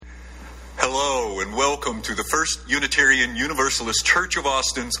Hello and welcome to the First Unitarian Universalist Church of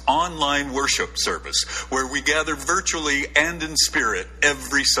Austin's online worship service, where we gather virtually and in spirit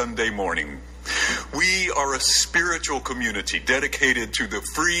every Sunday morning. We are a spiritual community dedicated to the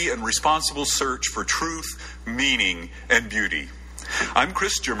free and responsible search for truth, meaning, and beauty. I'm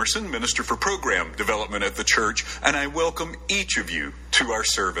Chris Jimerson, Minister for Program Development at the church, and I welcome each of you to our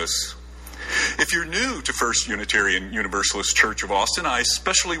service. If you're new to First Unitarian Universalist Church of Austin, I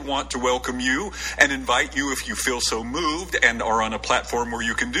especially want to welcome you and invite you, if you feel so moved and are on a platform where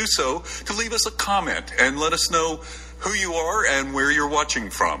you can do so, to leave us a comment and let us know who you are and where you're watching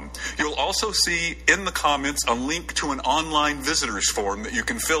from. You'll also see in the comments a link to an online visitors form that you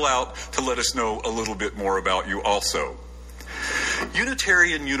can fill out to let us know a little bit more about you also.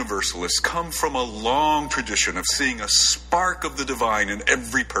 Unitarian Universalists come from a long tradition of seeing a spark of the divine in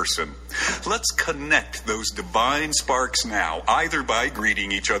every person. Let's connect those divine sparks now, either by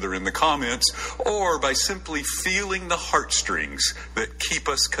greeting each other in the comments or by simply feeling the heartstrings that keep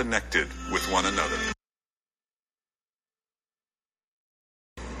us connected with one another.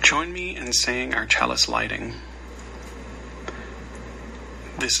 Join me in saying our chalice lighting.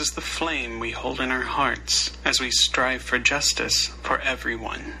 This is the flame we hold in our hearts as we strive for justice for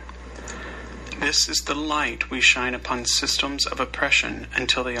everyone. This is the light we shine upon systems of oppression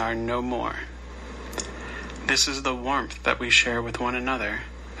until they are no more. This is the warmth that we share with one another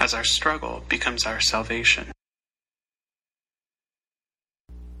as our struggle becomes our salvation.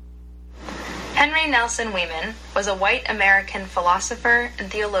 Henry Nelson Weeman was a white American philosopher and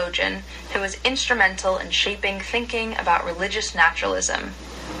theologian who was instrumental in shaping thinking about religious naturalism.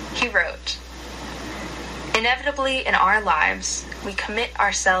 He wrote, "Inevitably in our lives, we commit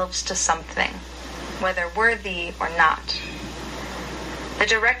ourselves to something, whether worthy or not. The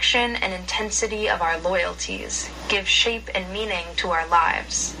direction and intensity of our loyalties give shape and meaning to our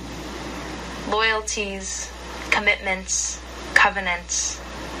lives. Loyalties, commitments, covenants,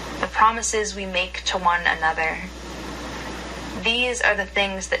 the promises we make to one another. These are the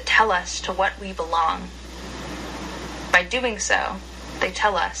things that tell us to what we belong. By doing so, they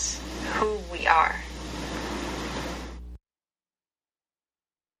tell us who we are."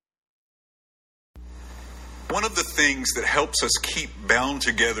 One of the things that helps us keep bound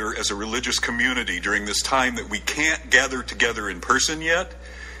together as a religious community during this time that we can't gather together in person yet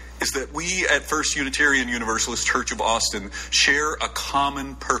is that we at First Unitarian Universalist Church of Austin share a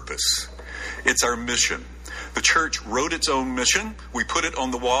common purpose. It's our mission. The church wrote its own mission. We put it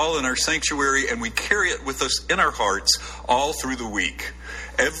on the wall in our sanctuary, and we carry it with us in our hearts all through the week.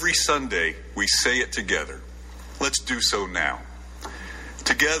 Every Sunday, we say it together. Let's do so now.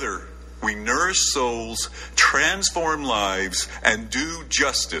 Together, we nourish souls, transform lives, and do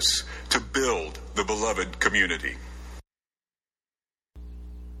justice to build the beloved community.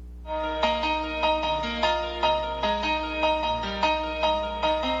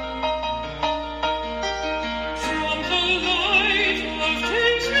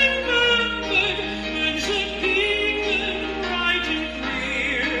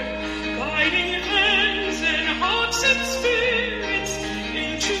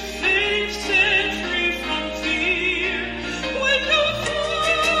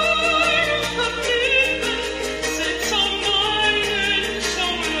 Say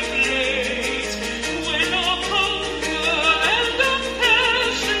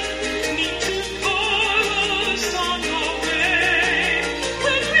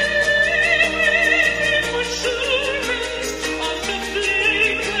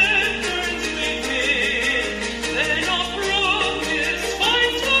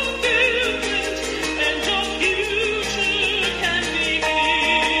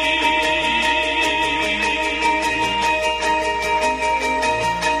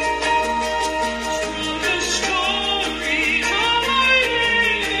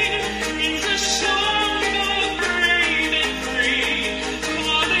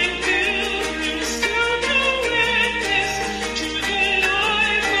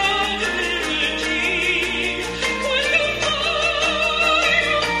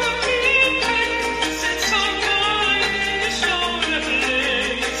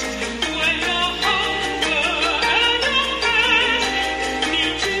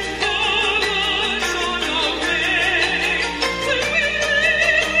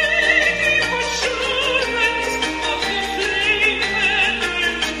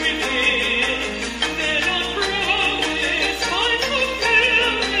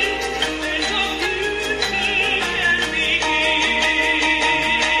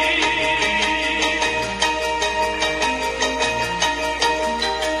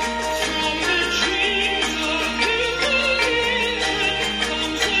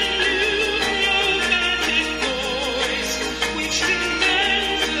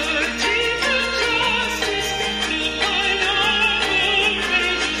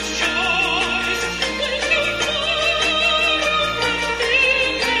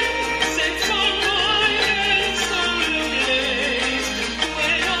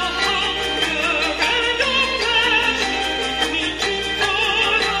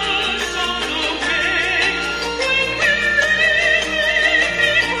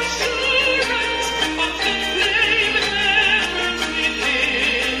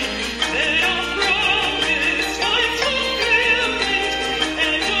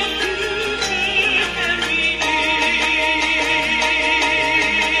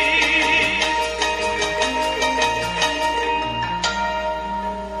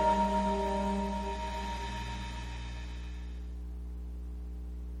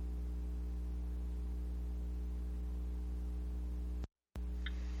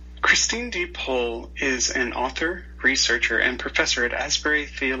Christine D. Pohl is an author, researcher, and professor at Asbury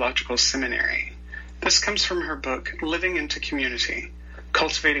Theological Seminary. This comes from her book, Living into Community,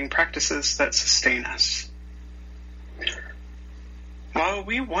 Cultivating Practices that Sustain Us. While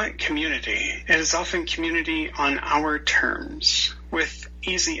we want community, it is often community on our terms, with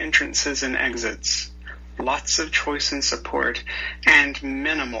easy entrances and exits, lots of choice and support, and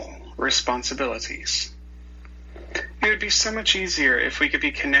minimal responsibilities. It would be so much easier if we could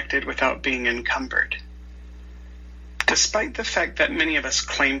be connected without being encumbered. Despite the fact that many of us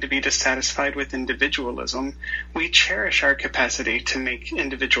claim to be dissatisfied with individualism, we cherish our capacity to make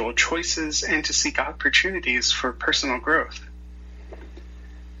individual choices and to seek opportunities for personal growth.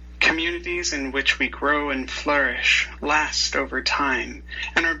 Communities in which we grow and flourish last over time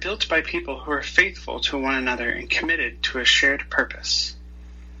and are built by people who are faithful to one another and committed to a shared purpose.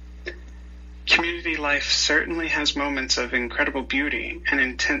 Community life certainly has moments of incredible beauty and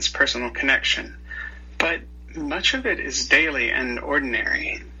intense personal connection, but much of it is daily and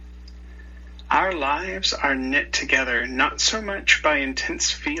ordinary. Our lives are knit together not so much by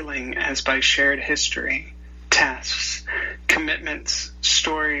intense feeling as by shared history, tasks, commitments,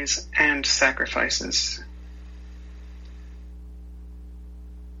 stories, and sacrifices.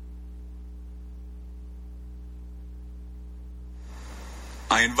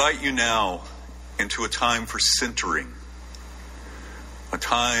 I invite you now into a time for centering, a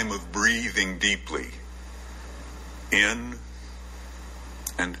time of breathing deeply, in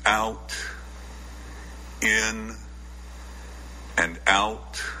and out, in and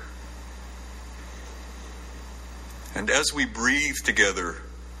out. And as we breathe together,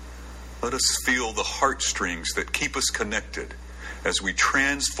 let us feel the heartstrings that keep us connected as we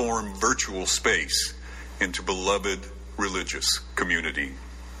transform virtual space into beloved religious community.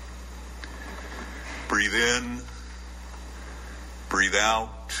 Breathe in, breathe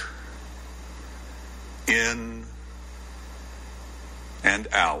out, in and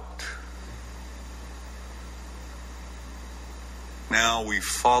out. Now we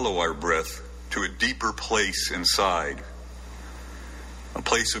follow our breath to a deeper place inside, a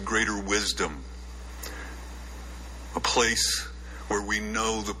place of greater wisdom, a place where we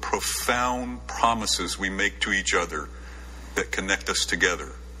know the profound promises we make to each other that connect us together.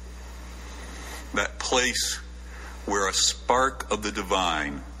 That place where a spark of the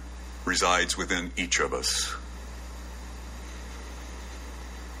divine resides within each of us.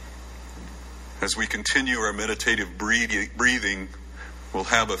 As we continue our meditative breathing, we'll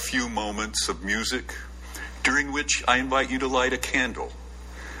have a few moments of music, during which I invite you to light a candle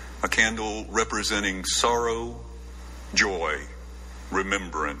representing sorrow, joy,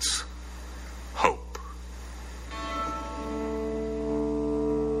 remembrance, hope.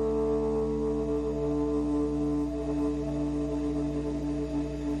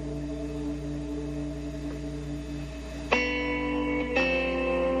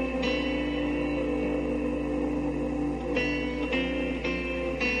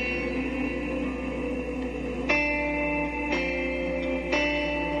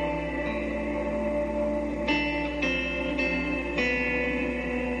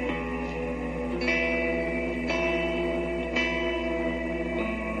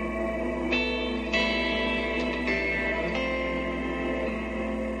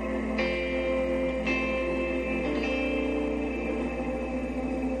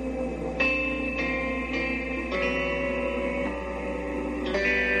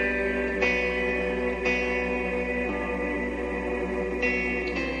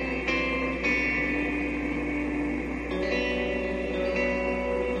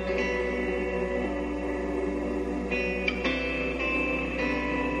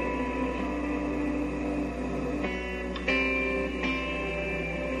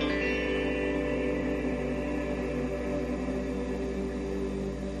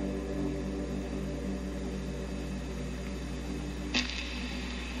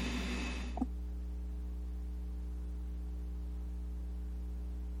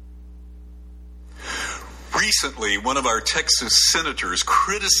 Recently, one of our Texas senators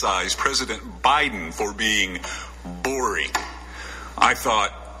criticized President Biden for being boring. I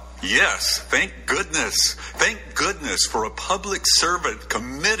thought, yes, thank goodness for a public servant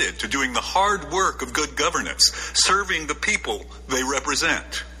committed to doing the hard work of good governance, serving the people they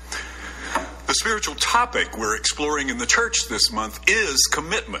represent. The spiritual topic we're exploring in the church this month is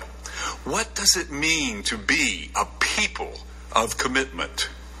commitment. What does it mean to be a people of commitment?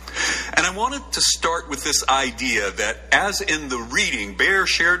 And I wanted to start with this idea that, as in the reading Bear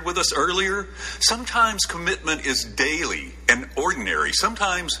shared with us earlier, sometimes commitment is daily and ordinary.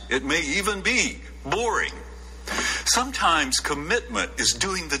 Sometimes it may even be boring. Sometimes commitment is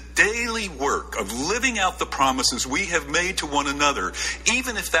doing the daily work of living out the promises we have made to one another,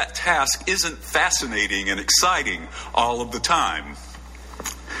 even if that task isn't fascinating and exciting all of the time.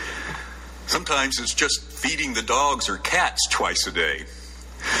 Sometimes it's just feeding the dogs or cats twice a day.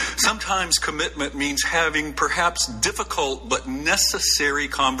 Sometimes commitment means having perhaps difficult but necessary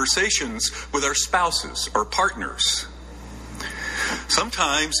conversations with our spouses or partners.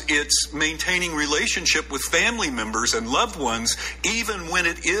 Sometimes it's maintaining relationship with family members and loved ones, even when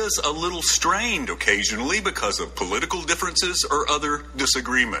it is a little strained occasionally because of political differences or other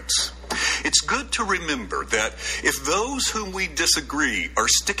disagreements. It's good to remember that if those whom we disagree are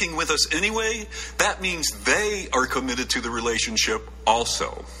sticking with us anyway, that means they are committed to the relationship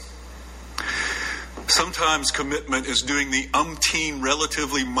also. Sometimes commitment is doing the umpteen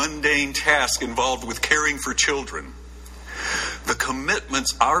relatively mundane task involved with caring for children. The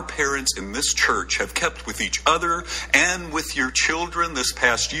commitments our parents in this church have kept with each other and with your children this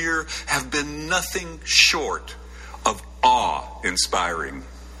past year have been nothing short of awe-inspiring.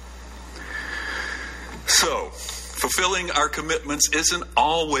 So, fulfilling our commitments isn't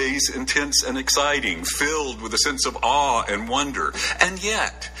always intense and exciting, filled with a sense of awe and wonder. And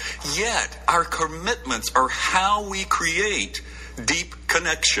yet, our commitments are how we create deep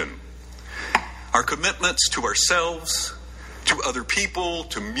connection. Our commitments to ourselves, to other people,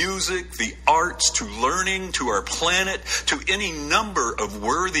 to music, the arts, to learning, to our planet, to any number of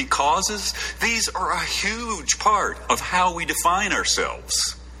worthy causes, these are a huge part of how we define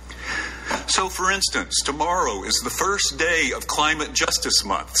ourselves. So, for instance, tomorrow is the first day of Climate Justice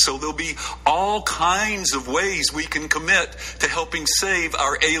Month, so there'll be all kinds of ways we can commit to helping save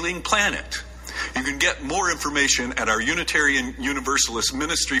our ailing planet. You can get more information at our Unitarian Universalist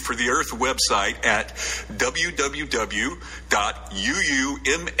Ministry for the Earth website at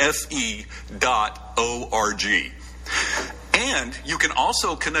www.uumfe.org. And you can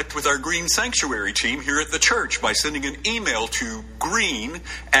also connect with our Green Sanctuary team here at the church by sending an email to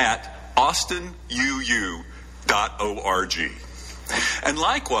green@austinuu.org. And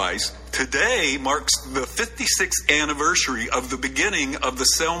likewise, today marks the 56th anniversary of the beginning of the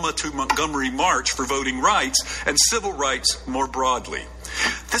Selma to Montgomery March for voting rights and civil rights more broadly.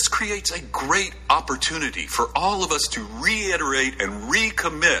 This creates a great opportunity for all of us to reiterate and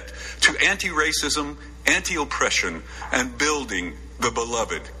recommit to anti-racism, anti-oppression, and building the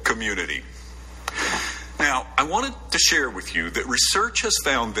beloved community. Now, I wanted to share with you that research has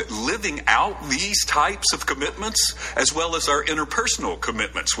found that living out these types of commitments, as well as our interpersonal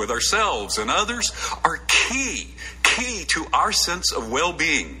commitments with ourselves and others, are key to our sense of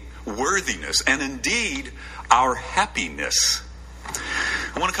well-being, worthiness, and indeed, our happiness.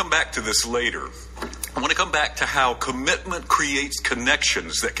 I want to come back to this later. I want to come back to how commitment creates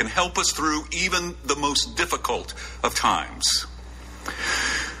connections that can help us through even the most difficult of times.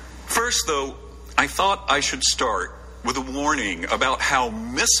 First, though, I thought I should start with a warning about how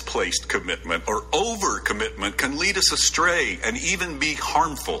misplaced commitment or overcommitment can lead us astray and even be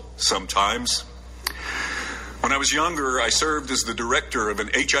harmful sometimes. When I was younger, I served as the director of an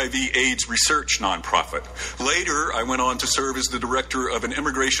HIV/AIDS research nonprofit. Later, I went on to serve as the director of an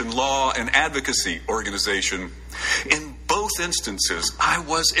immigration law and advocacy organization. In both instances, I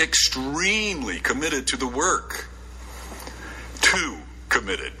was extremely committed to the work. Too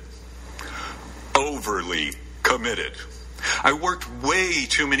committed. Overly committed. I worked way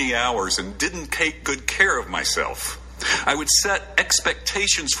too many hours and didn't take good care of myself. I would set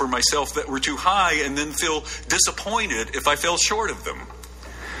expectations for myself that were too high and then feel disappointed if I fell short of them.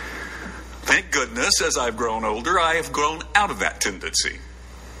 Thank goodness, as I've grown older, I have grown out of that tendency.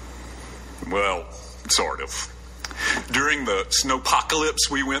 Well, sort of. During the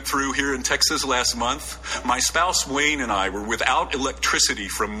snowpocalypse we went through here in Texas last month, my spouse Wayne and I were without electricity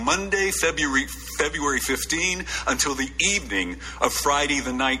from Monday, February 15 until the evening of Friday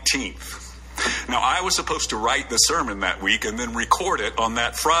the 19th. Now, I was supposed to write the sermon that week and then record it on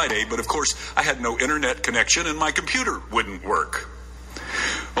that Friday, but of course I had no internet connection and my computer wouldn't work.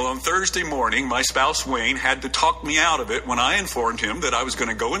 Well, on Thursday morning, my spouse Wayne had to talk me out of it when I informed him that I was going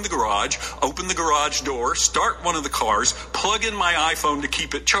to go in the garage, open the garage door, start one of the cars, plug in my iPhone to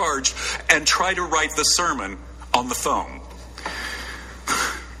keep it charged, and try to write the sermon on the phone.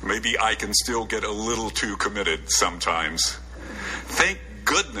 Maybe I can still get a little too committed sometimes. Thank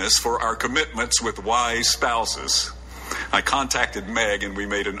goodness for our commitments with wise spouses. I contacted Meg and we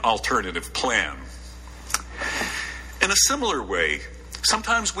made an alternative plan. In a similar way,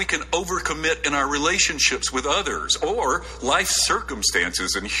 sometimes we can overcommit in our relationships with others, or life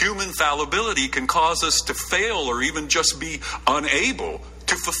circumstances and human fallibility can cause us to fail or even just be unable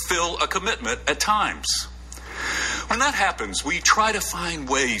to fulfill a commitment at times. When that happens, we try to find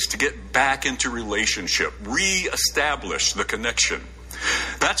ways to get back into relationship, re-establish the connection.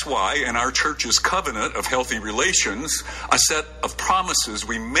 That's why in our church's covenant of healthy relations, a set of promises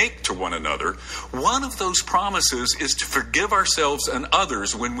we make to one another, one of those promises is to forgive ourselves and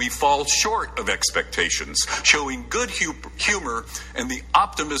others when we fall short of expectations, showing good humor and the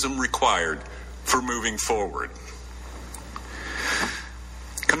optimism required for moving forward.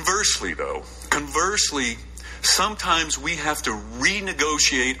 Conversely, sometimes we have to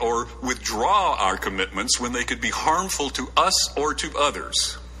renegotiate or withdraw our commitments when they could be harmful to us or to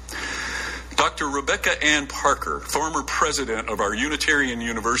others. Dr. Rebecca Ann Parker, former president of our Unitarian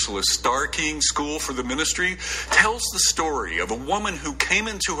Universalist Star King School for the Ministry, tells the story of a woman who came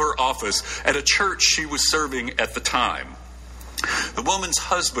into her office at a church she was serving at the time. The woman's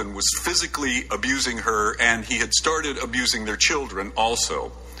husband was physically abusing her, and he had started abusing their children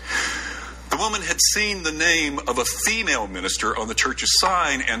also. The woman had seen the name of a female minister on the church's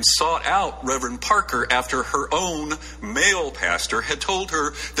sign and sought out Reverend Parker after her own male pastor had told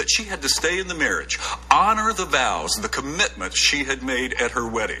her that she had to stay in the marriage, honor the vows, the commitments she had made at her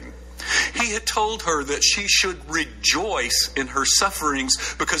wedding. He had told her that she should rejoice in her sufferings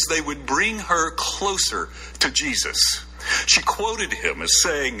because they would bring her closer to Jesus. She quoted him as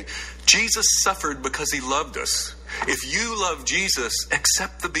saying, "Jesus suffered because he loved us. If you love Jesus,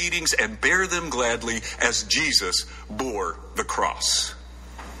 accept the beatings and bear them gladly as Jesus bore the cross."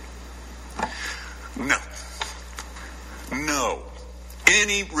 No.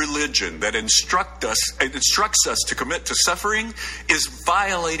 Any religion that instructs us to commit to suffering is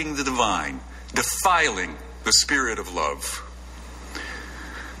violating the divine, defiling the spirit of love.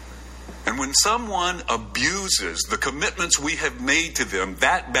 And when someone abuses the commitments we have made to them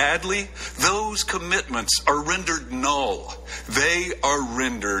that badly, those commitments are rendered null. They are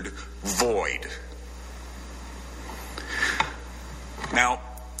rendered void. Now,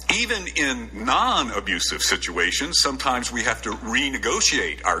 even in non-abusive situations, sometimes we have to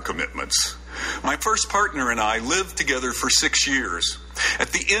renegotiate our commitments. My first partner and I lived together for 6 years.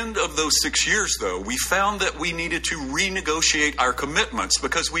 At the end of those 6 years, though, we found that we needed to renegotiate our commitments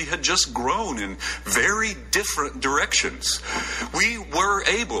because we had just grown in very different directions. We were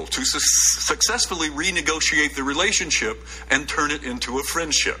able to successfully renegotiate the relationship and turn it into a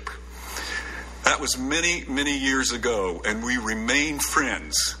friendship. That was many, many years ago, and we remain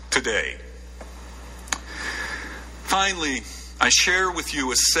friends today. Finally, I share with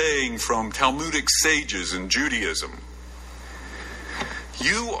you a saying from Talmudic sages in Judaism.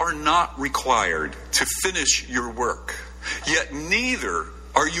 You are not required to finish your work, yet neither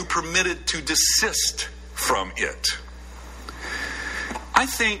are you permitted to desist from it. I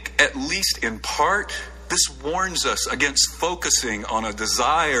think, at least in part, this warns us against focusing on a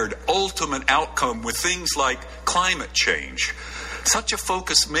desired ultimate outcome with things like climate change. Such a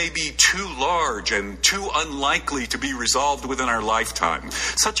focus may be too large and too unlikely to be resolved within our lifetime.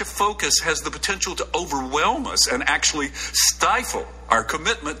 Such a focus has the potential to overwhelm us and actually stifle our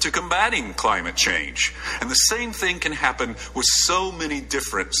commitment to combating climate change. And the same thing can happen with so many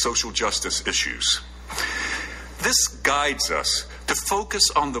different social justice issues. This guides us to focus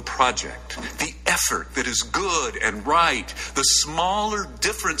on the project, the effort that is good and right, the smaller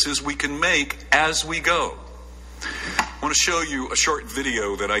differences we can make as we go. I want to show you a short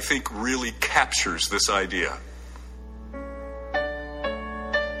video that I think really captures this idea.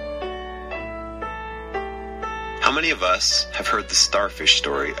 How many of us have heard the starfish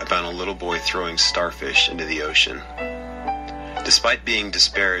story about a little boy throwing starfish into the ocean? Despite being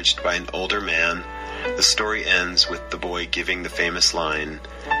disparaged by an older man, the story ends with the boy giving the famous line,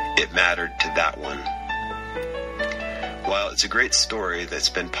 "It mattered to that one." While it's a great story that's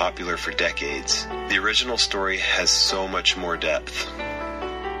been popular for decades, the original story has so much more depth.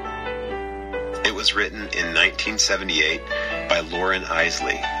 It was written in 1978 by Loren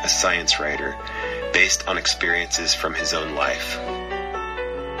Eiseley, a science writer, based on experiences from his own life.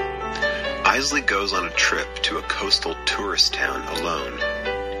 Eiseley goes on a trip to a coastal tourist town alone.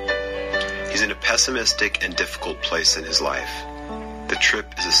 He's in a pessimistic and difficult place in his life. The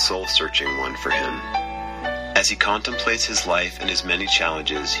trip is a soul-searching one for him. As he contemplates his life and his many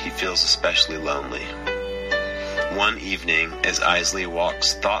challenges, he feels especially lonely. One evening, as Eiseley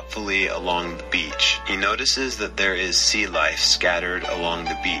walks thoughtfully along the beach, he notices that there is sea life scattered along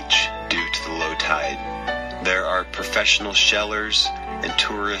the beach due to the low tide. There are professional shellers and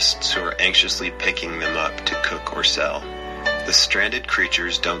tourists who are anxiously picking them up to cook or sell. The stranded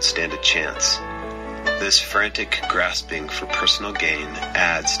creatures don't stand a chance. This frantic grasping for personal gain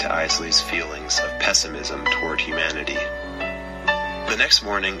adds to Eiseley's feelings of pessimism toward humanity. The next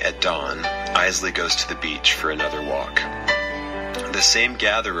morning at dawn, Isley goes to the beach for another walk. The same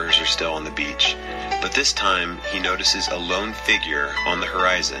gatherers are still on the beach, but this time he notices a lone figure on the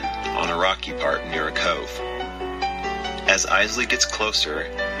horizon on a rocky part near a cove. As Isley gets closer,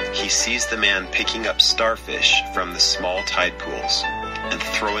 he sees the man picking up starfish from the small tide pools and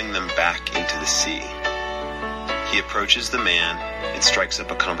throwing them back into the sea. He approaches the man and strikes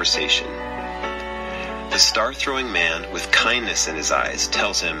up a conversation. The star-throwing man, with kindness in his eyes,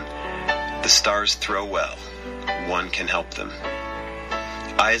 tells him, "The stars throw well. One can help them."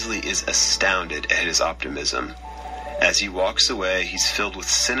 Isley is astounded at his optimism. As he walks away, he's filled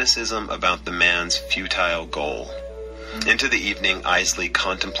with cynicism about the man's futile goal. Into the evening, Isley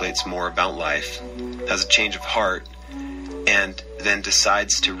contemplates more about life, has a change of heart, and then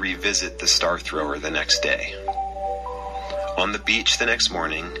decides to revisit the star thrower the next day. On the beach the next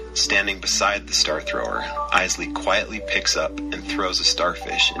morning, standing beside the star thrower, Isley quietly picks up and throws a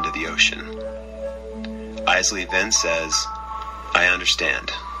starfish into the ocean. Isley then says, "I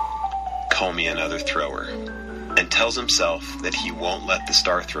understand. Call me another thrower," and tells himself that he won't let the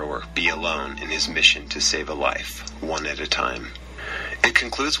star thrower be alone in his mission to save a life, one at a time. It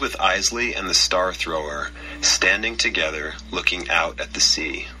concludes with Isley and the star thrower standing together looking out at the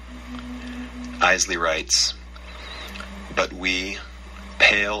sea. Isley writes, "But we,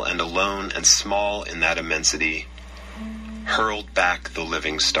 pale and alone and small in that immensity, hurled back the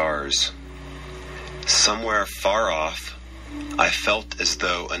living stars. Somewhere far off, I felt as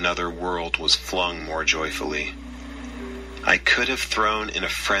though another world was flung more joyfully. I could have thrown in a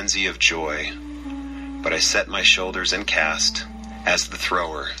frenzy of joy, but I set my shoulders and cast, as the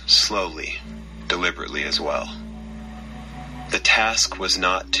thrower, slowly, deliberately as well. The task was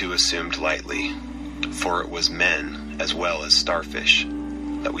not to assumed lightly, for it was men as well as starfish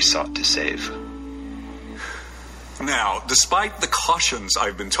that we sought to save." Now, despite the cautions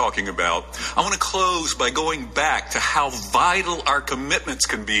I've been talking about, I want to close by going back to how vital our commitments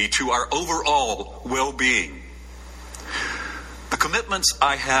can be to our overall well-being. The commitments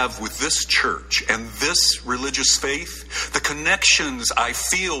I have with this church and this religious faith, the connections I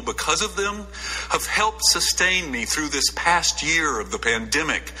feel because of them, have helped sustain me through this past year of the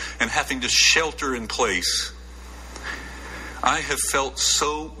pandemic and having to shelter in place. I have felt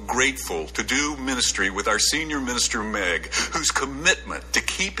so grateful to do ministry with our senior minister, Meg, whose commitment to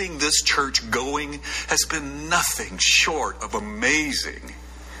keeping this church going has been nothing short of amazing.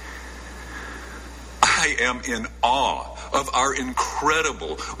 I am in awe of our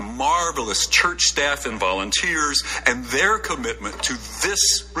incredible, marvelous church staff and volunteers and their commitment to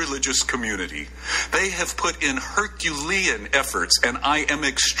this religious community. They have put in Herculean efforts, and I am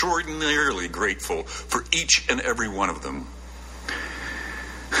extraordinarily grateful for each and every one of them.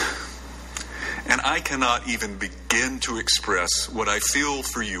 And I cannot even begin to express what I feel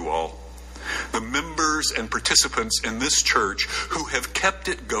for you all, the members and participants in this church who have kept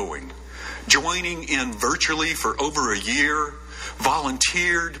it going, joining in virtually for over a year,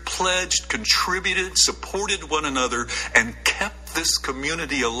 volunteered, pledged, contributed, supported one another, and kept this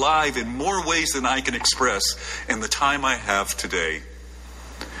community alive in more ways than I can express in the time I have today.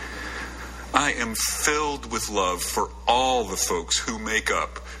 I am filled with love for all the folks who make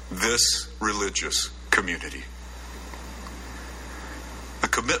up this religious community. The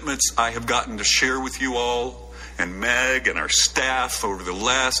commitments I have gotten to share with you all and Meg and our staff over the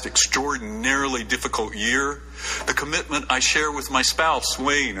last extraordinarily difficult year, the commitment I share with my spouse,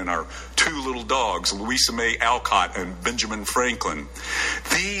 Wayne, and our two little dogs, Louisa May Alcott and Benjamin Franklin,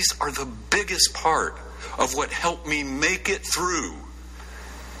 these are the biggest part of what helped me make it through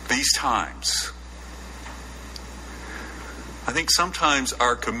these times. I think sometimes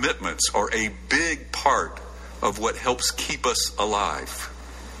our commitments are a big part of what helps keep us alive.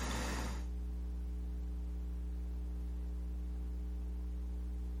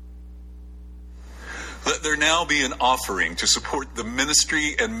 Let there now be an offering to support the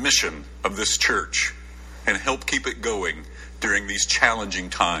ministry and mission of this church and help keep it going during these challenging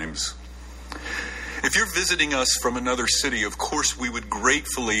times. If you're visiting us from another city, of course, we would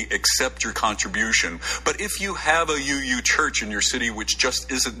gratefully accept your contribution. But if you have a UU church in your city which just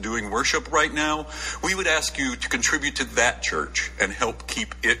isn't doing worship right now, we would ask you to contribute to that church and help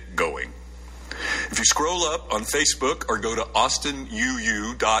keep it going. If you scroll up on Facebook or go to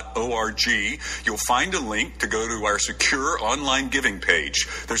austinuu.org, you'll find a link to go to our secure online giving page.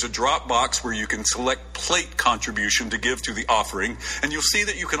 There's a drop box where you can select plate contribution to give to the offering, and you'll see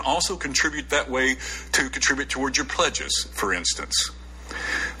that you can also contribute that way to contribute towards your pledges, for instance.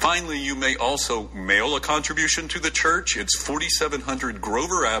 Finally, Finally, you may also mail a contribution to the church. It's 4700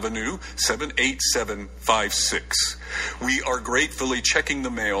 Grover Avenue, 78756. We are gratefully checking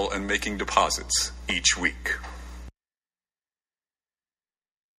the mail and making deposits each week.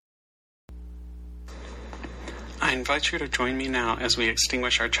 I invite you to join me now as we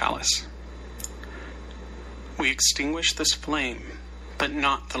extinguish our chalice. We extinguish this flame, but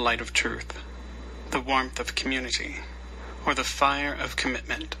not the light of truth, the warmth of community, or the fire of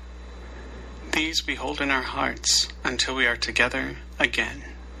commitment. These we hold in our hearts until we are together again.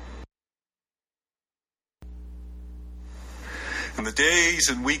 In the days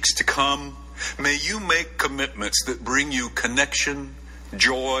and weeks to come, may you make commitments that bring you connection,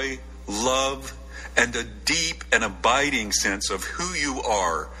 joy, love, and a deep and abiding sense of who you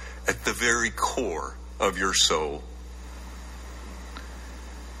are at the very core of your soul.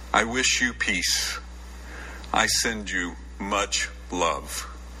 I wish you peace. I send you much love.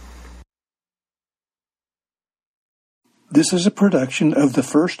 This is a production of the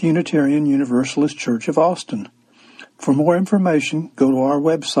First Unitarian Universalist Church of Austin. For more information, go to our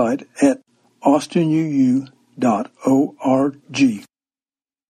website at austinuu.org.